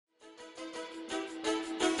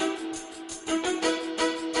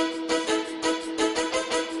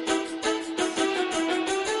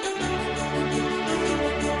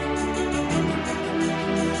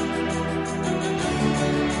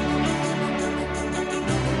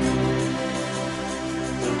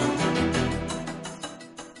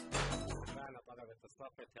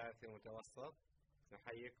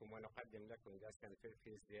بكم ونقدم لكم درسا في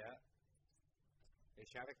الفيزياء.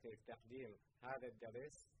 يشاركني في تقديم هذا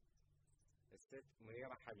الدرس الست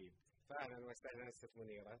منيرة حبيب. فأهلا وسهلا ست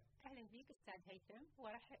منيرة. أهلا بك أستاذ هيثم،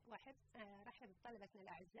 وأحب رحب بطلبتنا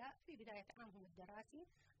الاعزاء في بداية عامهم الدراسي،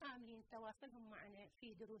 آملين تواصلهم معنا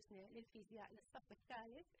في دروسنا للفيزياء للصف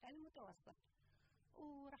الثالث المتوسط.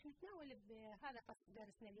 وراح نتناول بهذا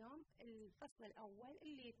درسنا اليوم الفصل الاول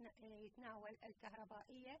اللي يتناول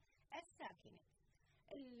الكهربائية الساكنة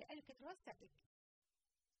الالكتروستاتيك.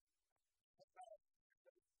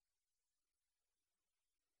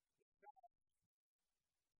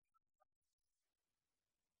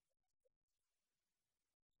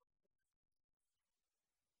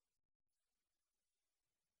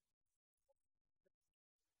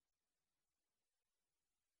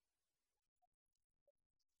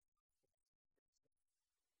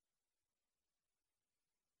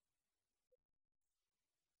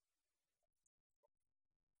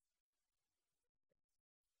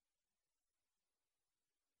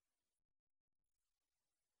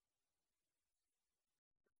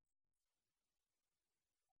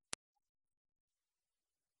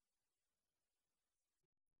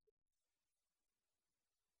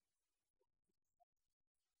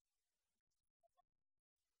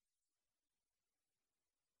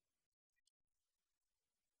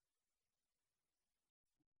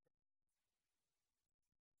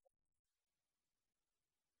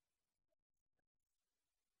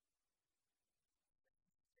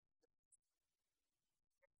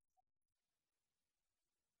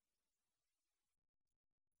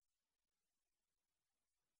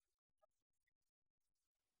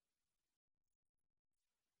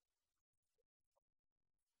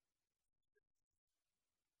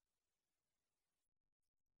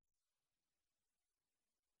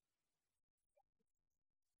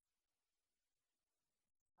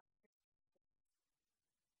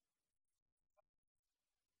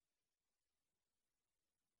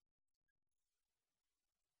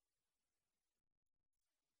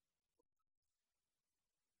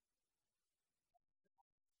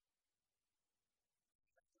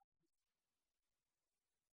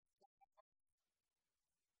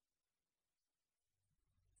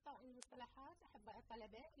 طبعا المصطلحات أحباء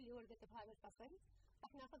الطلبة اللي وردت بهذا الفصل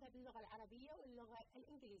راح ناخذها باللغة العربية واللغة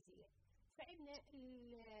الإنجليزية. فعندنا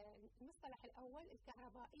المصطلح الأول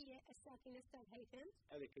الكهربائية الساكنة أستاذ هيثم.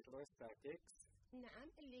 الكتروستاتيكس.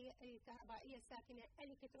 نعم، اللي الكهربائية الساكنة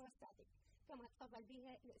الكتروستاتيك كما تفضل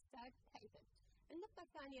بها الأستاذ هيثم. النقطة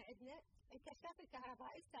الثانية عندنا الكشاف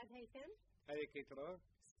الكهربائي أستاذ هيثم.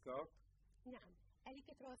 الكتروسكوب. نعم،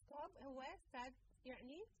 الكتروسكوب هو أستاذ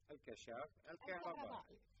يعني الكشاف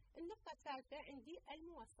الكهربائي. النقطة الثالثة عندي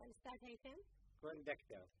الموصل أستاذ هيثم.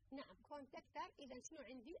 كوندكتر. نعم كوندكتر. إذا شنو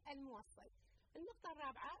عندي؟ الموصل. النقطة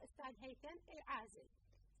الرابعة أستاذ هيثم العازل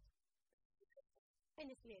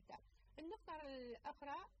الانسليتر. النقطة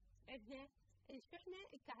الأخرى عندنا الشحنة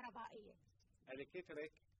الكهربائية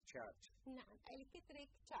الكتريك تشارج. نعم الكتريك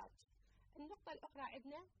تشارج. النقطة الأخرى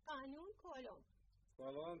عندنا قانون كولوم.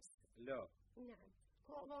 كولومز لو. نعم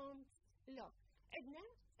كولومز لو. عندنا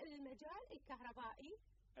المجال الكهربائي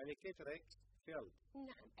الكتريك فيلد.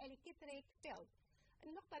 نعم الكتريك فيلد.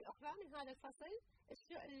 النقطة الأخرى من هذا الفصل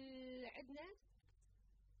عندنا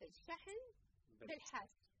الشحن بالحث.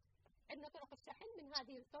 عندنا طرق الشحن، من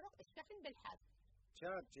هذه الطرق الشحن بالحث.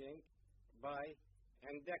 charging by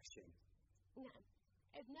induction. نعم.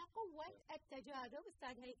 عندنا قوة التجاذب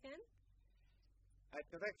أستاذ هيثم.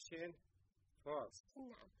 attraction force.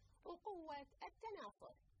 نعم. وقوة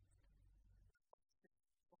التنافر.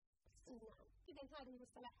 نعم. إذا هذه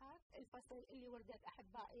المصطلحات الفصل اللي وردت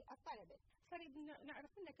أحبائي الطلبة. فريد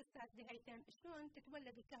نعرف منك أستاذ هيثم شلون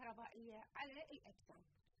تتولد الكهربائية على الأجسام.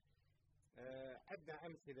 عندنا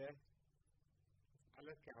أمثلة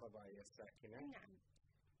على الكهربائية الساكنة. نعم.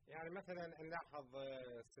 يعني مثلا نلاحظ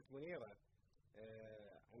ست منيرة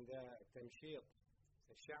عند تمشيط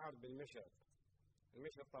الشعر بالمشط.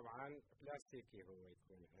 المشط طبعا بلاستيكي هو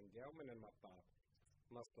يكون عندي أو من المطاط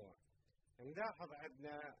مصنوع. نلاحظ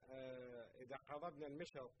عندنا إذا قربنا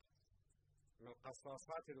المشط من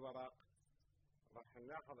قصاصات الورق راح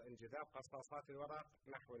نلاحظ انجذاب قصاصات الورق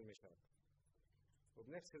نحو المشط،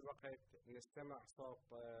 وبنفس الوقت نستمع صوت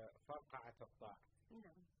فرقعة الطاع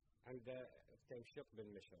عند التمشيط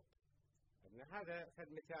بالمشط. هذا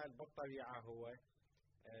فد مثال بالطبيعة هو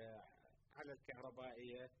على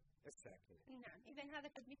الكهربائية الساكنة. نعم، إذا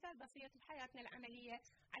هذا مثال بسيط بحياتنا العملية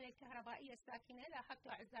على الكهربائية الساكنة.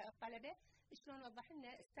 لاحظتوا أعزائي الطلبة شلون وضح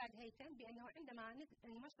لنا أستاذ هيثم بأنه عندما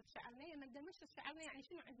نمشط شعرنا، لما نمشط شعرنا يعني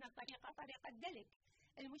شنو عندنا طريقة دلك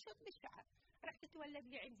المشط بالشعر، راح تتولد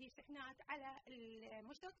لي عندي شحنات على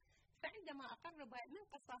المشط، فعندما أقربه من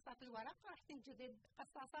قصاصات الورق راح تنجذب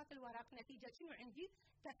قصاصات الورق نتيجة شنو عندي؟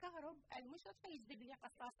 تكهرب المشط فيجذب لي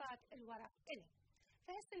قصاصات الورق إليه.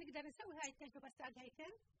 فهسه نقدر نسوي هاي التجربة أستاذ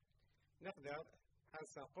هيثم؟ نقدر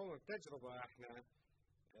هسه نقوم بتجربة احنا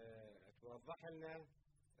توضح لنا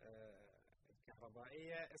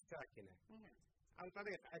الكهربائية الساكنة. نعم. عن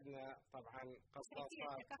طريق عندنا طبعا قصاصات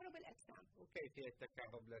كيفية تكهرب الأجسام. وكيفية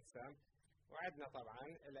تكهرب الأجسام، وعندنا طبعا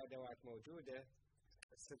الأدوات موجودة.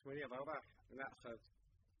 الست منيرة راح نأخذ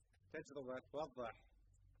تجربة توضح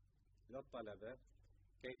للطلبة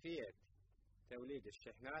كيفية توليد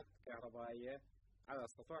الشحنات الكهربائية على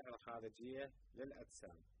السطوح الخارجية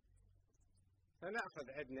للأجسام.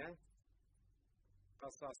 فنأخذ عندنا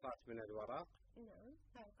قصاصات من الورق. نعم،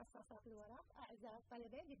 هاي قصاصات الورق أعزائي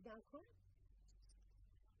الطلبة قدامكم.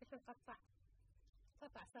 نحن نقطع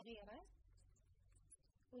قطع صغيرة،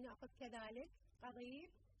 ونأخذ كذلك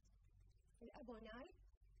قضيب الأبونايت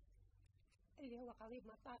اللي هو قضيب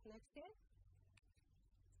مطاط نفسه،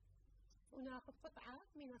 وناخذ قطعة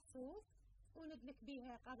من الصوف وندلك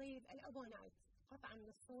بها قضيب الأبونايت، قطعة من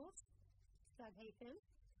الصوف أستاذ هيثم.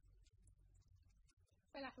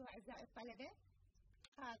 فلاحظوا أعزائي الطلبة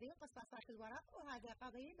هذه قصاصات الورق وهذا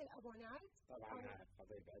قضيب الأبونايت. طبعا هذا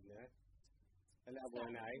قضيب عندنا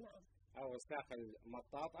الأبونايت. نعم. أو ساق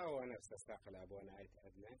المطاط أو نفس ساق الأبونايت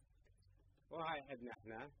عندنا. وهاي عندنا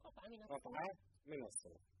احنا قطعة من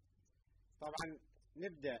الصوف. طبعا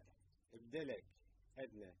نبدأ بدلك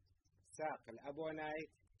عندنا ساق الأبونايت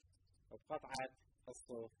بقطعة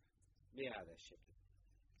الصوف بهذا الشكل.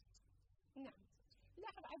 نعم.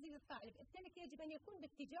 لاحظ عزيزي الطالب الدلك يجب أن يكون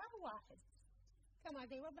باتجاه واحد كما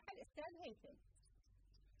يوضح الأستاذ هيثم.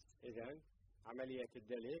 إذن عملية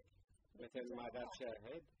الدلك مثل ما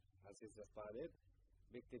تشاهد عزيزي الطالب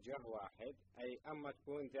باتجاه واحد، أي أما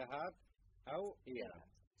تكون ذهب أو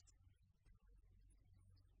إياب.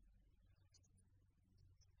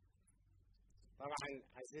 طبعا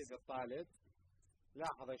عزيزي الطالب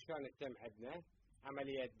لاحظ شلون تتم عندنا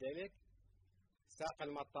عملية دلك ساق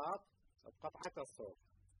المطاط بقطعة الصوف،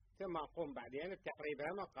 ثم أقوم بعدين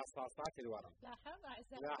بتقريبها من قصاصات الورق.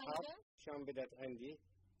 لاحظ شلون بدأت عندي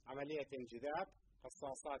عملية انجذاب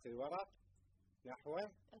قصاصات الورق نحو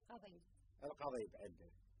القضيب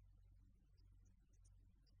عندنا.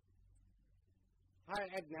 هاي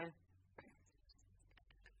عندنا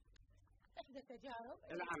إحدى تجارب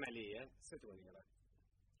العملية ست منيرة.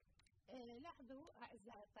 لاحظوا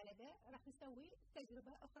أعزائي الطلبة راح نسوي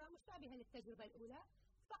تجربة أخرى مشابهة للتجربة الأولى،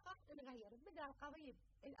 فقط نغير بدل قضيب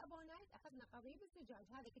الأبونايت أخذنا قضيب الزجاج.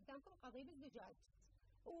 هذا قدامكم قضيب الزجاج،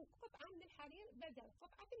 وقطعة من الحرير بدل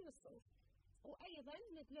قطعة من الصوف، وأيضا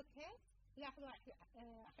ندلكها. لاحظوا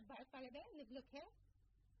أحبائي الطلبة ندلكها،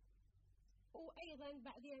 وأيضا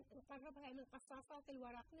بعدين نقربها من قصاصات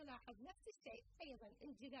الورق. نلاحظ نفس الشيء أيضا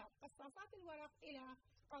انجذاب قصاصات الورق إلى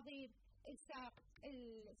قضيب الساق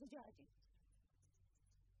الزجاجي.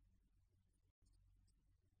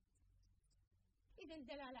 إذا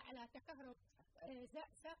دلالة على تكهرب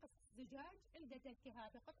ساق الزجاج عند دلكها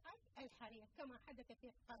بقطعة الحرير كما حدث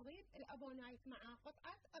في قضيب الأبونايت مع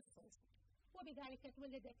قطعة الصوف، وبذلك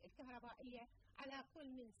تولدت الكهربائية على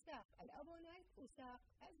كل من ساق الأبونايت وساق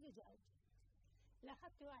الزجاج.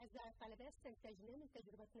 لاحظتوا أعزائي الطلبة استنتجنا من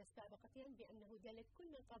تجربتنا السابقتين بأنه دلك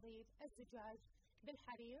كل من قضيب الزجاج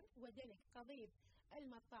بالحرير ودلك قضيب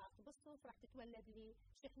المطاط بالصوف راح تتولد لي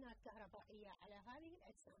شحنات كهربائية على هذه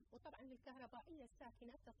الأجسام. وطبعا للكهربائية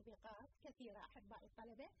الساكنة تطبيقات كثيرة أحبائي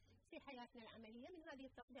الطلبة في حياتنا العملية. من هذه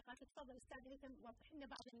التطبيقات تفضل أستاذ هيثم وضح لنا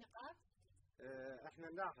بعض النقاط. احنا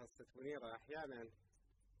نلاحظ ست منيرة أحيانا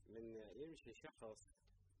من يمشي شخص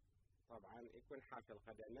طبعا يكون حافي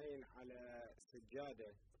القدمين على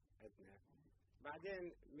سجادة عندنا،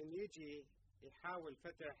 بعدين من يجي يحاول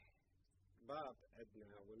فتح باب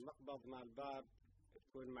عندنا والمقبض مال الباب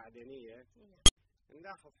تكون معدنية،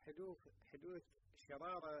 نلاحظ حدوث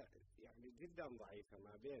شرارة يعني جدا ضعيفة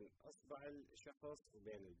ما بين أصبع الشخص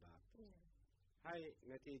وبين الباب. هاي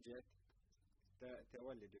نتيجة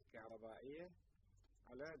تولد الكهربائية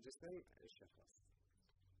على جسم الشخص.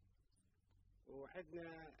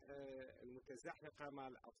 وعندنا المتزحلقة مع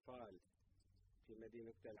الأطفال في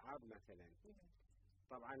مدينة الألعاب مثلا،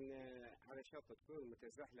 طبعا على شرط تكون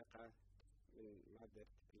متزحلقة من مادة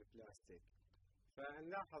البلاستيك،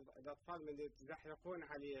 فنلاحظ الأطفال من يتزحلقون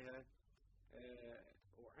عليها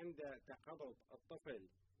وعند تقرب الطفل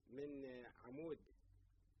من عمود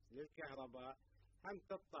للكهرباء هم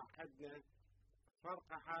تطلع عندنا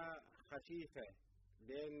فرقعة خفيفة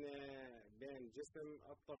بين جسم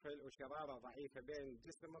الطفل وشرارة ضعيفة بين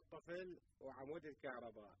جسم الطفل وعمود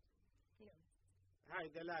الكهرباء. هاي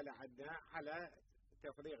دلالة عندنا على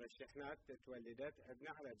تفريغ الشحنات تولدت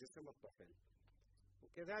عندنا على جسم الطفل.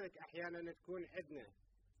 وكذلك أحيانا تكون عندنا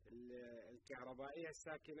الكهربائية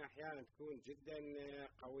الساكنة أحيانا تكون جدا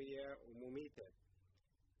قوية ومميتة،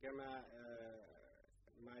 كما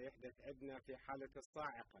ما يحدث عندنا في حالة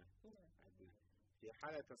الصاعقة. في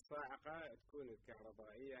حالة الصاعقة تكون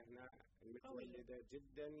الكهربائية هنا المتولدة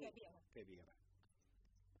جدا كبيرة.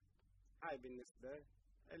 هاي بالنسبة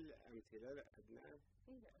الأمثلة عندنا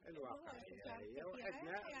الواقعية هي،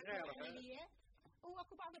 وعندنا غيرها.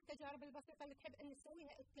 واكو بعض التجارب البسيطه اللي تحب ان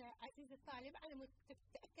نسويها انت عزيزي الطالب على مود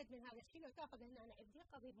تتاكد من هذا الشيء. لو تاخذ هنا عندي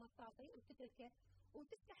قضيب مطاطي وتتركه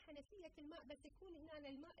وتفتح حنفيه الماء، بس يكون هنا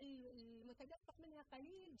الماء المتدفق منها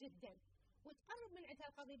قليل جدا، وتقرب من عندها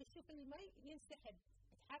القضيب تشوف المي ينسحب،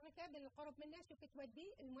 تحركه بالقرب منه شوف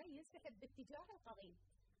تودي المي ينسحب باتجاه القضيب،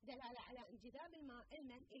 دلاله على انجذاب الماء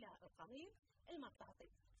الى القضيب المطاطي.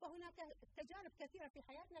 فهناك تجارب كثيره في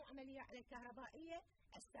حياتنا العمليه على الكهربائيه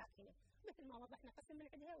الساكنه، مثل ما وضحنا قسم من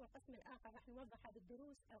عندها، والقسم الاخر راح نوضحها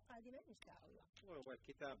بالدروس القادمه ان شاء الله.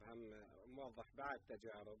 والكتاب هم موضح بعد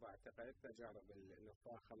تجارب، اعتقد تجارب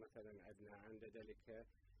النفاخه مثلا عندنا عند ذلك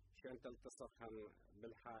شلون تلتصقهم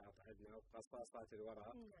بالحائط عندنا، وقصاصات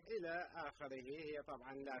الورق الى اخره. هي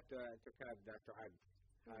طبعا لا تكاد لا تعد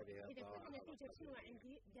هذه اذا النتيجه شنو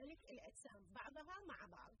عندي؟ ذلك الاجسام بعضها مع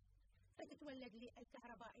بعض، فتتولد لي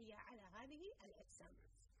الكهربائيه على هذه الاجسام.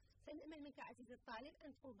 فنأمل منك عزيزي الطالب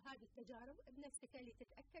أن تقوم بهذه التجارب بنفسك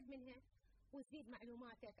لتتأكد منها وتزيد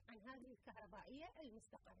معلوماتك عن هذه الكهربائية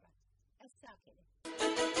المستقرة الساكنة.